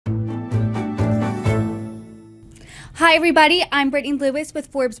Hi, everybody. I'm Brittany Lewis with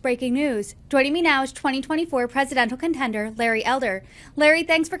Forbes Breaking News. Joining me now is 2024 presidential contender Larry Elder. Larry,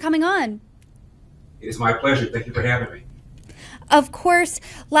 thanks for coming on. It's my pleasure. Thank you for having me. Of course,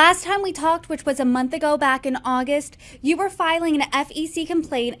 last time we talked, which was a month ago back in August, you were filing an FEC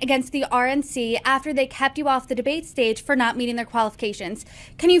complaint against the RNC after they kept you off the debate stage for not meeting their qualifications.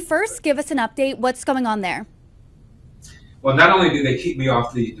 Can you first give us an update? What's going on there? Well, not only did they keep me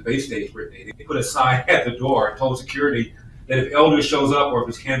off the debate stage, Brittany, they put a sign at the door and told security that if Elder shows up or if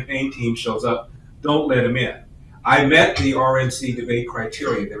his campaign team shows up, don't let him in. I met the RNC debate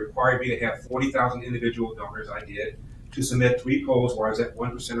criteria. They required me to have 40,000 individual donors. I did. To submit 3 polls where I was at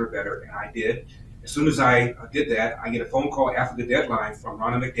 1% or better, and I did. As soon as I did that, I get a phone call after the deadline from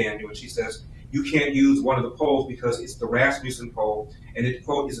Ronna McDaniel, and she says, you can't use one of the polls because it's the Rasmussen poll, and it,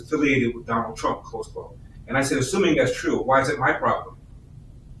 quote, is affiliated with Donald Trump, close quote. And I said, assuming that's true, why is it my problem?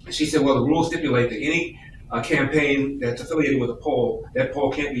 And she said, well, the rules stipulate that any campaign that's affiliated with a poll, that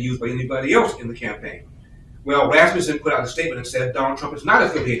poll can't be used by anybody else in the campaign. Well, Rasmussen put out a statement and said Donald Trump is not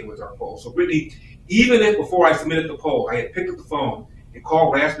affiliated with our poll. So, Brittany, even if before I submitted the poll, I had picked up the phone and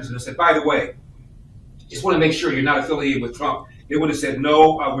called Rasmussen and said, by the way, just want to make sure you're not affiliated with Trump, they would have said,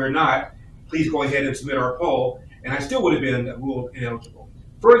 no, we're not. Please go ahead and submit our poll. And I still would have been ruled ineligible.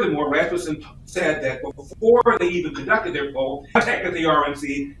 Furthermore, Rasmussen said that before they even conducted their poll, they contacted the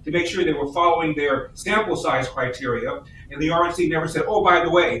RNC to make sure they were following their sample size criteria. And the RNC never said, oh, by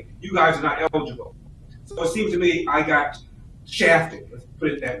the way, you guys are not eligible. So it seems to me I got shafted, let's put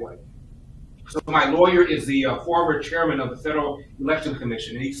it that way. So my lawyer is the former chairman of the Federal Election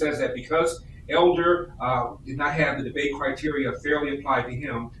Commission, and he says that because Elder did not have the debate criteria fairly applied to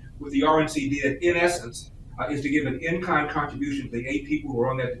him, what the RNC did, in essence, is to give an in-kind contribution to the 8 people who were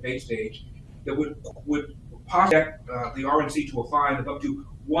on that debate stage that would possibly the RNC to a fine of up to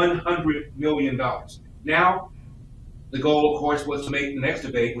 $100 million. Now, the goal, of course, was to make the next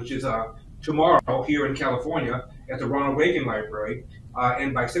debate, which is tomorrow here in California at the Ronald Reagan Library.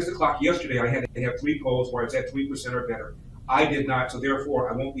 And by 6 o'clock yesterday, I had to have 3 polls where I was at 3% or better. I did not, so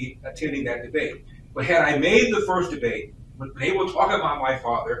therefore I won't be attending that debate. But had I made the first debate, been able to talk about my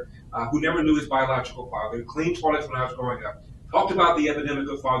father, who never knew his biological father, cleaned toilets when I was growing up, talked about the epidemic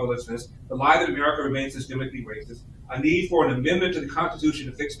of fatherlessness, the lie that America remains systemically racist, a need for an amendment to the Constitution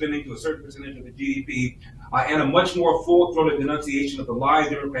to fix spending to a certain percentage of the GDP, and a much more full-throated denunciation of the lie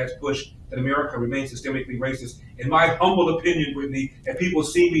Democrats push that America remains systemically racist. In my humble opinion, Brittany, if people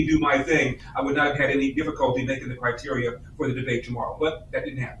see me do my thing, I would not have had any difficulty making the criteria for the debate tomorrow. But that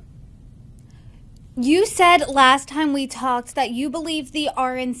didn't happen. You said last time we talked that you believe the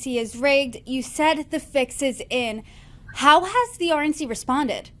RNC is rigged. You said the fix is in. How has the RNC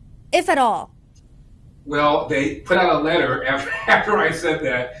responded, if at all? Well, they put out a letter after I said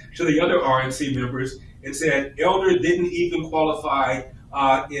that to the other RNC members and said Elder didn't even qualify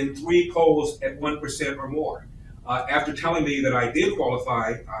in 3 polls at 1% or more. After telling me that I did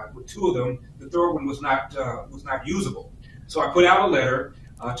qualify with 2 of them, the third one was not usable. So I put out a letter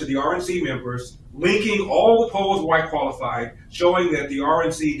to the RNC members linking all the polls where I qualified, showing that the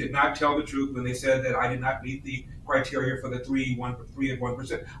RNC did not tell the truth when they said that I did not meet the criteria for the 3 and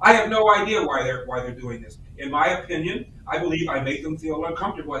 1%. I have no idea why they're doing this. In my opinion, I believe I make them feel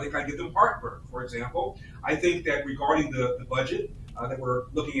uncomfortable. I think I give them heartburn, for example. I think that regarding the budget that we're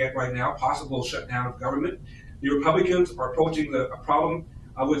looking at right now, possible shutdown of government, the Republicans are approaching a problem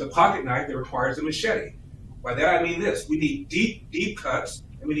with a pocket knife that requires a machete. By that I mean this: we need deep cuts,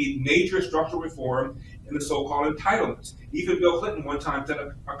 and we need major structural reform in the so-called entitlements. Even Bill Clinton one time set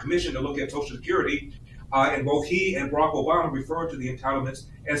up a commission to look at Social Security, and both he and Barack Obama referred to the entitlements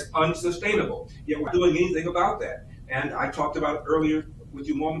as unsustainable. Yet we're not doing anything about that. And I talked about earlier with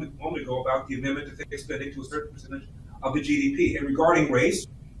you a moment ago about the amendment to fix spending to a certain percentage of the GDP. And regarding race,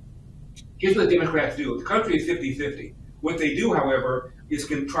 here's what the Democrats do. The country is 50-50. What they do, however, is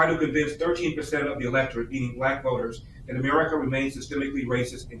try to convince 13% of the electorate, meaning black voters, that America remains systemically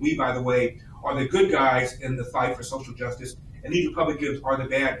racist, and we, by the way, are the good guys in the fight for social justice, and these Republicans are the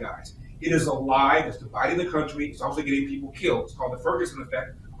bad guys. It is a lie that's dividing the country. It's also getting people killed. It's called the Ferguson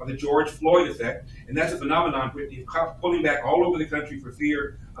effect or the George Floyd effect, and that's a phenomenon, Brittany, of cops pulling back all over the country for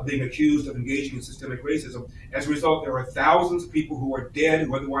fear of being accused of engaging in systemic racism. As a result, there are thousands of people who are dead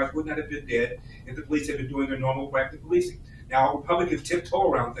who otherwise would not have been dead if the police had been doing their normal practice of policing. Now, Republicans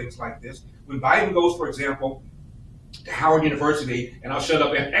tiptoe around things like this. When Biden goes, for example, to Howard University, and I'll shut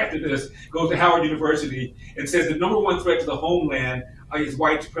up after this, goes to Howard University and says the #1 threat to the homeland is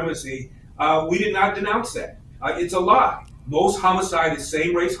white supremacy, we did not denounce that. It's a lie. Most homicide is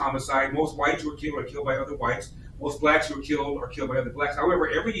same-race homicide. Most whites who are killed by other whites. most blacks who are killed by other blacks. However,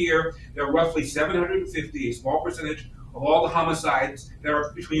 every year there are roughly 750, a small percentage of all the homicides that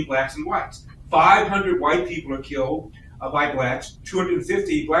are between blacks and whites. 500 white people are killed by blacks,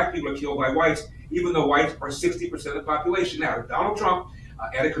 250 black people are killed by whites, even though whites are 60% of the population. Now, Donald Trump,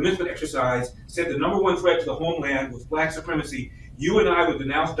 at a commencement exercise, said the number one threat to the homeland was black supremacy. You and I would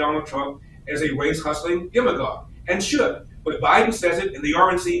denounce Donald Trump as a race-hustling demagogue, and should. But Biden says it, and the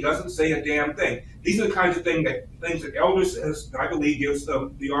RNC doesn't say a damn thing. These are the kinds of things that Elder says that I believe gives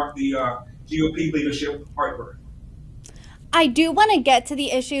the GOP leadership heartburn. I do want to get to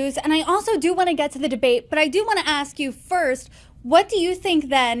the issues, and I also do want to get to the debate, but I do want to ask you first, what do you think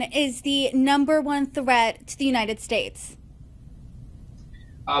then is the number one threat to the United States?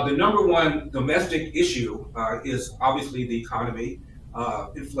 The number one domestic issue is obviously the economy,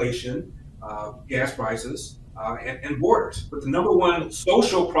 inflation, gas prices, and borders. But the number one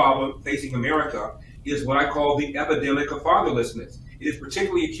social problem facing America is what I call the epidemic of fatherlessness. It is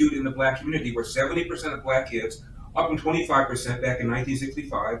particularly acute in the black community, where 70% of black kids, up from 25% back in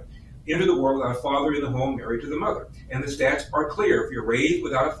 1965, enter the world without a father in the home married to the mother. And the stats are clear. If you're raised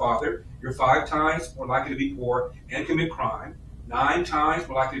without a father, you're 5 times more likely to be poor and commit crime, 9 times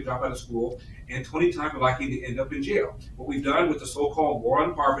more likely to drop out of school, and 20 times more likely to end up in jail. What we've done with the so-called war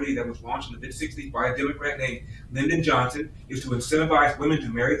on poverty that was launched in the mid-60s by a Democrat named Lyndon Johnson is to incentivize women to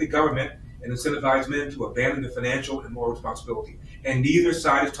marry the government and incentivize men to abandon the financial and moral responsibility. And neither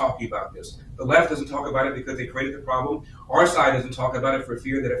side is talking about this. The left doesn't talk about it because they created the problem. Our side doesn't talk about it for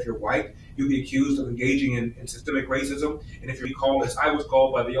fear that if you're white, you'll be accused of engaging in systemic racism. And if you're called, as I was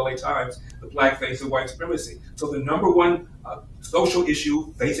called by the LA Times, the black face of white supremacy. So the number one social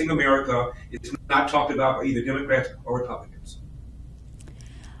issue facing America is not talked about by either Democrats or Republicans.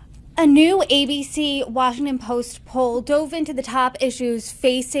 A new ABC Washington Post poll dove into the top issues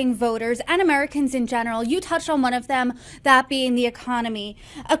facing voters and Americans in general. You touched on one of them, that being the economy.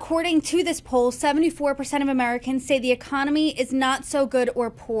 According to this poll, 74% of Americans say the economy is not so good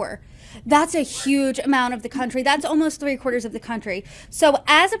or poor. That's a huge amount of the country. That's almost 3/4 of the country. So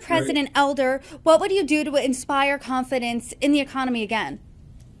as a president, Elder, what would you do to inspire confidence in the economy again?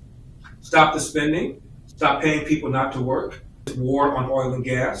 Stop the spending, stop paying people not to work, war on oil and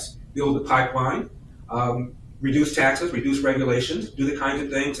gas, build a pipeline, reduce taxes, reduce regulations, do the kinds of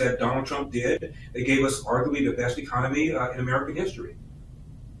things that Donald Trump did. They gave us arguably the best economy in American history.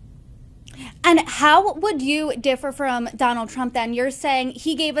 And how would you differ from Donald Trump then? You're saying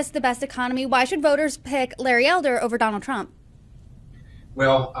he gave us the best economy. Why should voters pick Larry Elder over Donald Trump?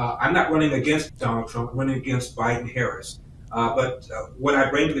 Well, I'm not running against Donald Trump, I'm running against Biden-Harris. But what I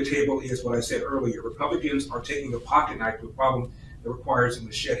bring to the table is what I said earlier. Republicans are taking a pocket knife to a problem that requires a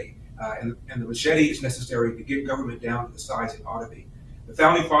machete. And the machete is necessary to get government down to the size it ought to be. The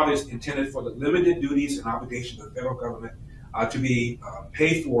Founding Fathers intended for the limited duties and obligations of the federal government to be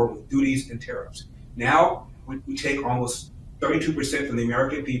paid for with duties and tariffs. Now, we take almost 32% from the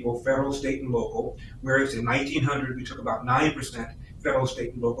American people, federal, state, and local, whereas in 1900 we took about 9% federal,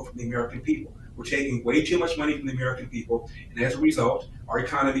 state, and local from the American people. We're taking way too much money from the American people, and as a result, our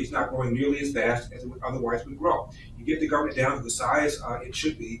economy is not growing nearly as fast as it would otherwise would grow. You get the government down to the size it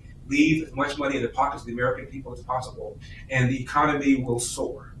should be, leave as much money in the pockets of the American people as possible, and the economy will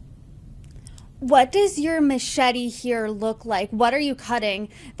soar. What does your machete here look like? What are you cutting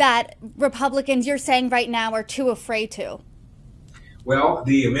that Republicans, you're saying right now, are too afraid to? Well,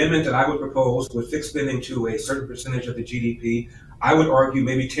 the amendment that I would propose would fix spending to a certain percentage of the GDP. I would argue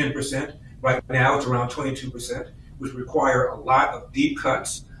maybe 10%. Right now it's around 22%, which require a lot of deep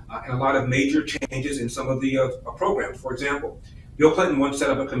cuts and a lot of major changes in some of the programs. For example, Bill Clinton once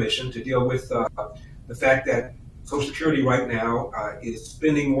set up a commission to deal with the fact that Social Security right now is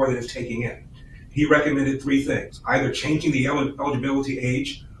spending more than it's taking in. He recommended 3 things: either changing the eligibility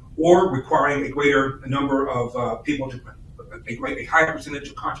age, or requiring a greater number of people to a higher percentage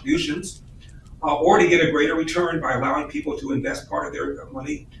of contributions, or to get a greater return by allowing people to invest part of their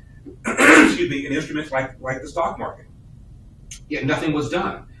money excuse me, in instruments like the stock market. Yet nothing was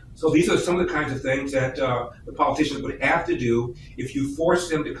done. So these are some of the kinds of things that the politicians would have to do if you force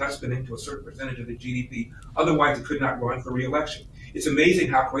them to cut spending to a certain percentage of the GDP. Otherwise, they could not run for re-election. It's amazing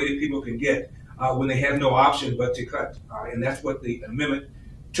how creative people can get when they have no option but to cut. And that's what the amendment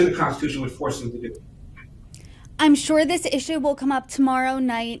to the Constitution would force them to do. I'm sure this issue will come up tomorrow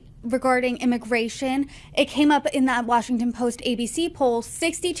night regarding immigration. It came up in that Washington Post ABC poll.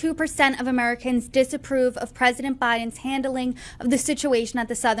 62% of Americans disapprove of President Biden's handling of the situation at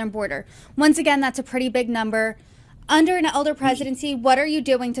the southern border. Once again, that's a pretty big number. Under an Elder presidency, what are you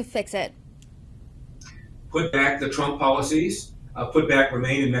doing to fix it? Put back the Trump policies, put back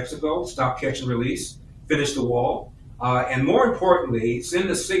Remain in Mexico, stop, catch, and release, finish the wall, and more importantly, send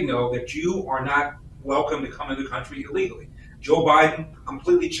a signal that you are not welcome to come into the country illegally. Joe Biden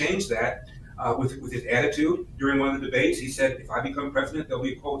completely changed that with his attitude during one of the debates. He said, if I become president, there'll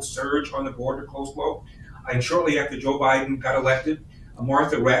be a, quote, surge on the border, close quote. And shortly after Joe Biden got elected,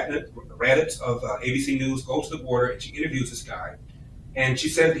 Martha Raddatz of ABC News goes to the border and she interviews this guy. And she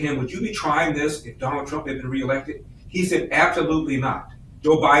said to him, would you be trying this if Donald Trump had been reelected? He said, absolutely not.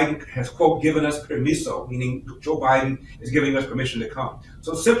 Joe Biden has, quote, given us permiso, meaning Joe Biden is giving us permission to come.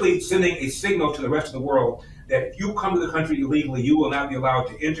 So simply sending a signal to the rest of the world that if you come to the country illegally, you will not be allowed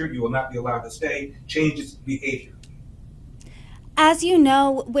to enter, you will not be allowed to stay, changes behavior. As you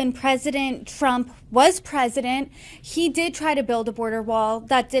know, when President Trump was president, he did try to build a border wall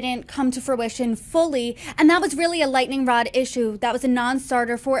that didn't come to fruition fully, and that was really a lightning rod issue. That was a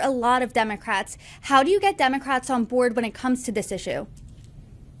non-starter for a lot of Democrats. How do you get Democrats on board when it comes to this issue?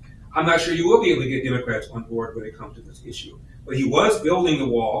 I'm not sure you will be able to get Democrats on board when it comes to this issue. But he was building the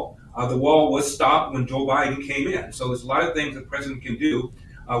wall. The wall was stopped when Joe Biden came in. So there's a lot of things the president can do,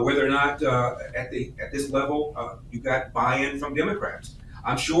 whether or not at this level you got buy-in from Democrats.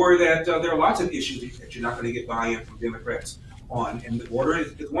 I'm sure that there are lots of issues that you're not going to get buy-in from Democrats on, and the border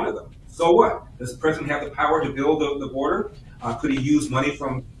is one of them. So what? Does the president have the power to build the border? Could he use money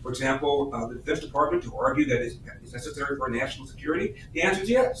from, for example, the Defense Department to argue that it's necessary for national security? The answer is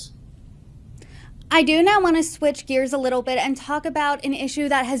yes. I do now want to switch gears a little bit and talk about an issue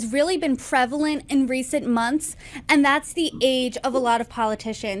that has really been prevalent in recent months, and that's the age of a lot of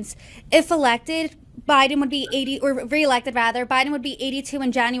politicians. If elected, Biden would be 80, or re-elected rather, Biden would be 82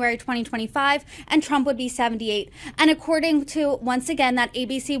 in January 2025, and Trump would be 78. And according to, once again, that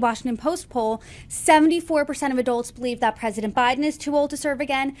ABC Washington Post poll, 74% of adults believe that President Biden is too old to serve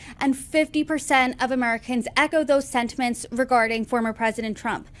again, and 50% of Americans echo those sentiments regarding former President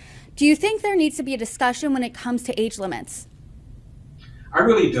Trump. Do you think there needs to be a discussion when it comes to age limits? I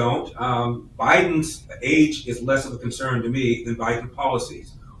really don't. Biden's age is less of a concern to me than Biden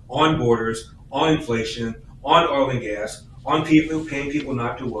policies on borders, on inflation, on oil and gas, on people paying people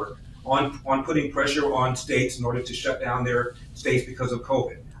not to work, on putting pressure on states in order to shut down their states because of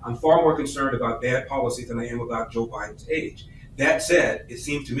COVID. I'm far more concerned about bad policies than I am about Joe Biden's age. That said, it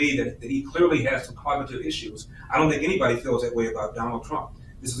seems to me that he clearly has some cognitive issues. I don't think anybody feels that way about Donald Trump.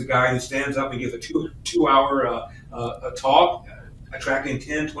 This is a guy who stands up and gives a two-hour talk, attracting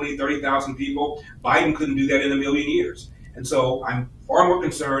 10, 20, 30,000 people. Biden couldn't do that in a million years. And so I'm far more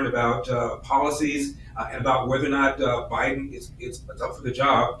concerned about policies and about whether or not Biden is up for the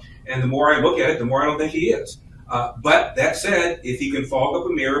job. And the more I look at it, the more I don't think he is. But that said, if he can fog up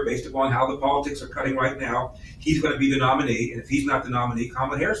a mirror based upon how the politics are cutting right now, he's going to be the nominee. And if he's not the nominee,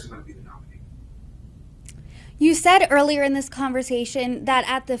 Kamala Harris is going to be the nominee. You said earlier in this conversation that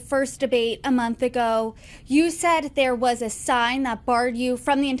at the first debate a month ago, you said there was a sign that barred you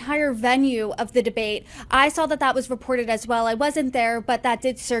from the entire venue of the debate. I saw that that was reported as well. I wasn't there, but that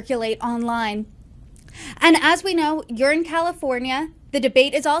did circulate online. And as we know, you're in California. The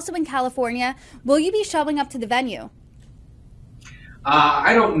debate is also in California. Will you be showing up to the venue?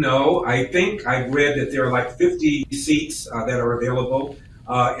 I don't know. I think I've read that there are like 50 seats that are available.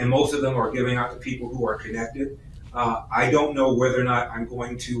 And most of them are giving out to people who are connected. I don't know whether or not I'm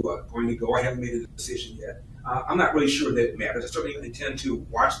going to go. I haven't made a decision yet. I'm not really sure that it matters. I certainly intend to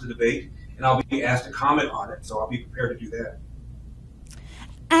watch the debate, and I'll be asked to comment on it, so I'll be prepared to do that.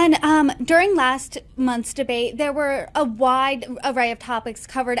 And during last month's debate, there were a wide array of topics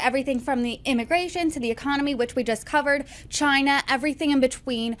covered, everything from the immigration to the economy, which we just covered, China, everything in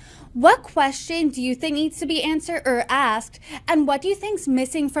between. What question do you think needs to be answered or asked? And what do you think's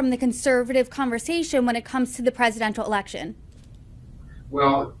missing from the conservative conversation when it comes to the presidential election?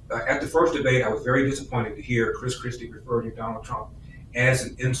 Well, at the first debate, I was very disappointed to hear Chris Christie refer to Donald Trump as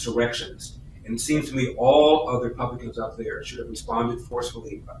an insurrectionist. And it seems to me all other Republicans out there should have responded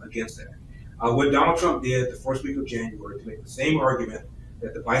forcefully against that. What Donald Trump did the first week of January to make the same argument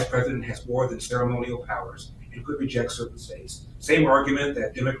that the vice president has more than ceremonial powers and could reject certain states. Same argument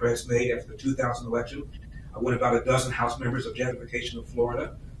that Democrats made after the 2000 election when about a dozen House members of gentrification of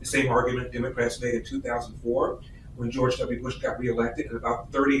Florida. The same argument Democrats made in 2004 when George W. Bush got reelected, and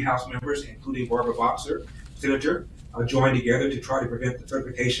about 30 House members, including Barbara Boxer, senator, joined together to try to prevent the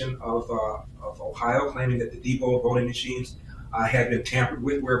certification of Ohio, claiming that the deboned voting machines had been tampered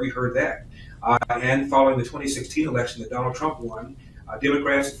with. Where we heard that. And following the 2016 election that Donald Trump won,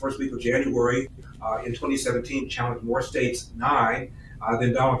 Democrats the first week of January in 2017 challenged more states, 9,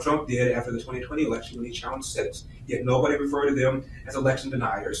 than Donald Trump did after the 2020 election when he challenged 6. Yet nobody referred to them as election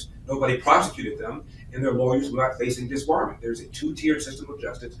deniers. Nobody prosecuted them, and their lawyers were not facing disbarment. There's a two-tiered system of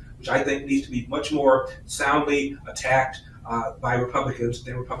justice, which I think needs to be much more soundly attacked by Republicans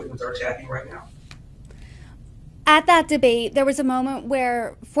than Republicans are attacking right now. At that debate, there was a moment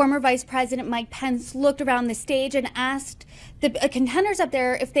where former Vice President Mike Pence looked around the stage and asked the contenders up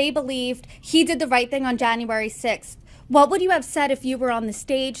there if they believed he did the right thing on January 6th. What would you have said if you were on the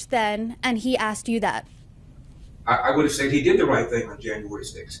stage then and he asked you that? I would have said he did the right thing on January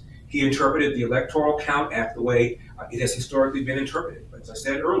 6th. He interpreted the Electoral Count Act the way it has historically been interpreted. But as I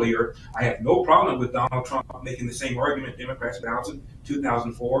said earlier, I have no problem with Donald Trump making the same argument Democrats balanced in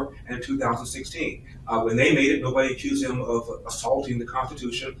 2004 and in 2016. When they made it, nobody accused him of assaulting the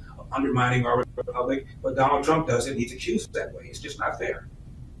Constitution, of undermining our republic. But Donald Trump does it, and he's accused that way. It's just not fair.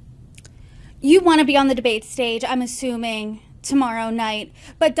 You want to be on the debate stage, I'm assuming, tomorrow night.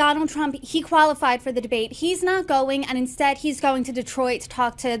 But Donald Trump, he qualified for the debate. He's not going, and instead he's going to Detroit to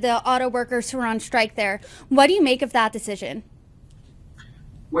talk to the auto workers who are on strike there. What do you make of that decision?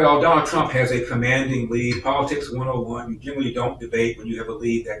 Well, Donald Trump has a commanding lead. Politics 101, you generally don't debate when you have a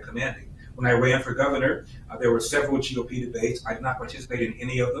lead that commanding. When I ran for governor, there were several GOP debates. I did not participate in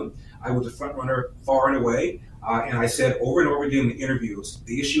any of them. I was a front runner far and away. And I said over and over again in the interviews,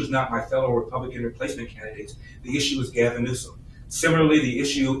 the issue is not my fellow Republican replacement candidates. The issue is Gavin Newsom. Similarly, the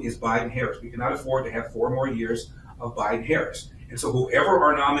issue is Biden-Harris. We cannot afford to have 4 more years of Biden-Harris. And so whoever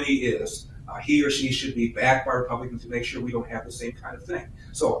our nominee is, he or she should be backed by Republicans to make sure we don't have the same kind of thing.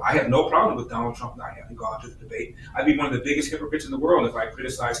 So I have no problem with Donald Trump not having gone to the debate. I'd be one of the biggest hypocrites in the world if I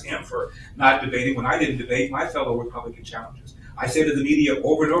criticized him for not debating when I didn't debate my fellow Republican challengers. I say to the media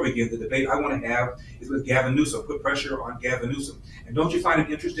over and over again, the debate I want to have is with Gavin Newsom. Put pressure on Gavin Newsom. And don't you find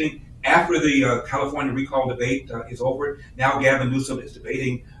it interesting, after the California recall debate is over, now Gavin Newsom is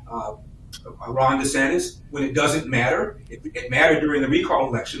debating Ron DeSantis when it doesn't matter. It mattered during the recall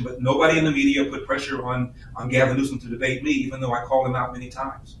election, but nobody in the media put pressure on Gavin Newsom to debate me, even though I called him out many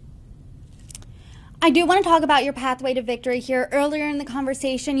times. I do want to talk about your pathway to victory here. Earlier in the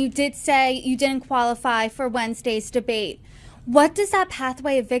conversation, you did say you didn't qualify for Wednesday's debate. What does that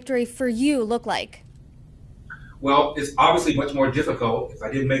pathway of victory for you look like? Well, it's obviously much more difficult if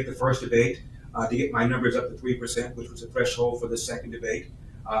I didn't make the first debate to get my numbers up to 3%, which was the threshold for the second debate.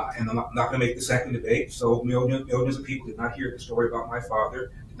 And I'm not going to make the second debate. So millions of people did not hear the story about my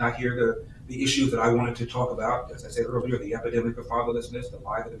father, did not hear the issues that I wanted to talk about. As I said earlier, the epidemic of fatherlessness, the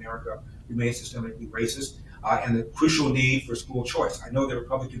lie that America remains systemically racist, and the crucial need for school choice. I know that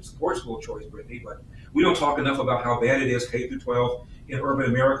Republicans support school choice, Brittany, but we don't talk enough about how bad it is K through 12 in urban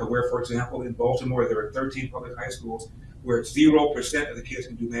America, where, for example, in Baltimore, there are 13 public high schools where 0% of the kids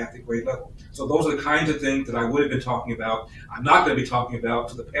can do math at grade level. So those are the kinds of things that I would have been talking about. I'm not going to be talking about,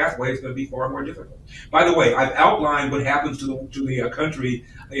 so the pathway is going to be far more difficult. By the way, I've outlined what happens to the country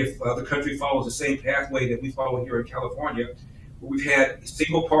if the country follows the same pathway that we follow here in California. We've had a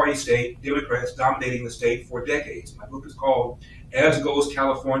single-party state, Democrats dominating the state for decades. My book is called As Goes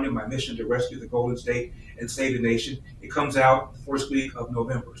California, My Mission to Rescue the Golden State and Save the Nation. It comes out the first week of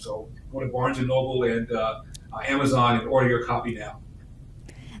November. So go to Barnes & Noble and Amazon and order your copy now.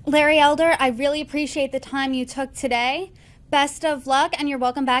 Larry Elder, I really appreciate the time you took today. Best of luck, and you're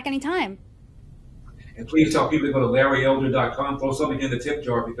welcome back anytime. And please tell people to go to LarryElder.com, throw something in the tip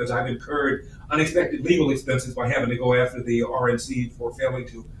jar, because I've incurred unexpected legal expenses by having to go after the RNC for failing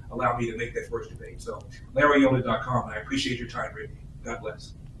to allow me to make that first debate. So LarryElder.com, and I appreciate your time, Brittany. God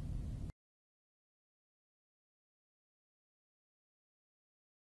bless.